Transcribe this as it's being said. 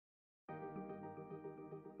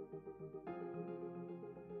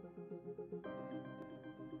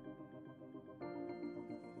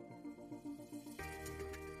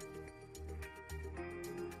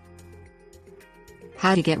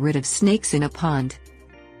How to get rid of snakes in a pond.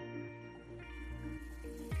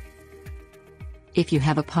 If you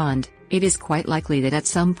have a pond, it is quite likely that at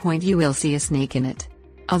some point you will see a snake in it.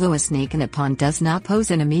 Although a snake in a pond does not pose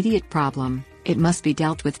an immediate problem, it must be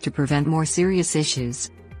dealt with to prevent more serious issues.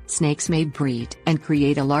 Snakes may breed and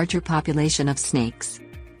create a larger population of snakes.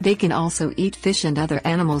 They can also eat fish and other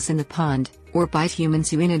animals in the pond, or bite humans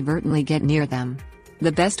who inadvertently get near them.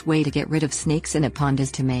 The best way to get rid of snakes in a pond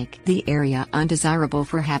is to make the area undesirable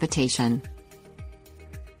for habitation.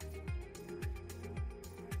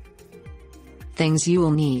 Things you will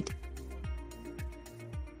need: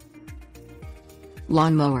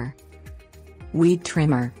 lawnmower, weed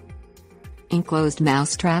trimmer, enclosed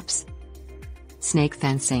mouse traps, snake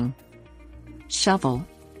fencing, shovel.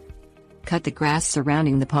 Cut the grass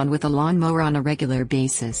surrounding the pond with a lawnmower on a regular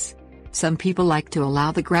basis. Some people like to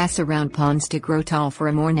allow the grass around ponds to grow tall for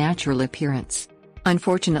a more natural appearance.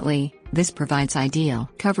 Unfortunately, this provides ideal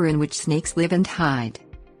cover in which snakes live and hide.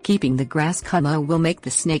 Keeping the grass cut low will make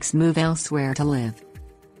the snakes move elsewhere to live.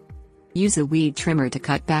 Use a weed trimmer to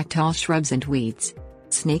cut back tall shrubs and weeds.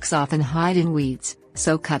 Snakes often hide in weeds,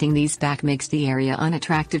 so cutting these back makes the area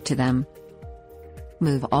unattractive to them.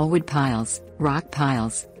 Move all wood piles, rock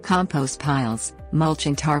piles, compost piles,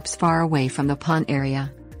 mulching tarps far away from the pond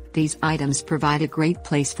area. These items provide a great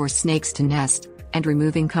place for snakes to nest, and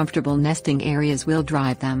removing comfortable nesting areas will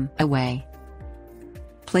drive them away.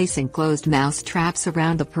 Place enclosed mouse traps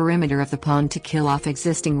around the perimeter of the pond to kill off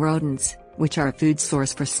existing rodents, which are a food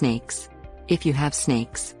source for snakes. If you have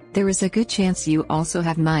snakes, there is a good chance you also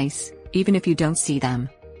have mice, even if you don't see them.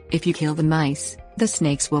 If you kill the mice, the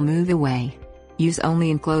snakes will move away. Use only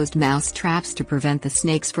enclosed mouse traps to prevent the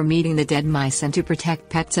snakes from eating the dead mice and to protect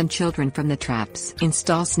pets and children from the traps.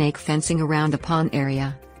 Install snake fencing around the pond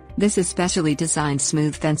area. This is specially designed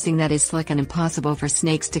smooth fencing that is slick and impossible for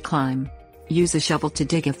snakes to climb. Use a shovel to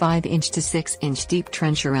dig a 5-inch to 6-inch deep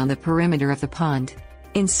trench around the perimeter of the pond.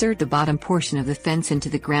 Insert the bottom portion of the fence into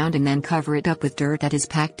the ground and then cover it up with dirt that is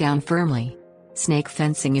packed down firmly. Snake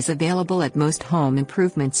fencing is available at most home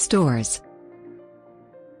improvement stores.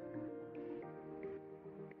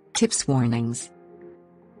 Tips: warnings.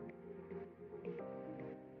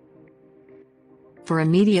 For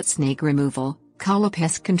immediate snake removal, call a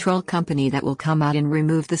pest control company that will come out and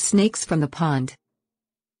remove the snakes from the pond.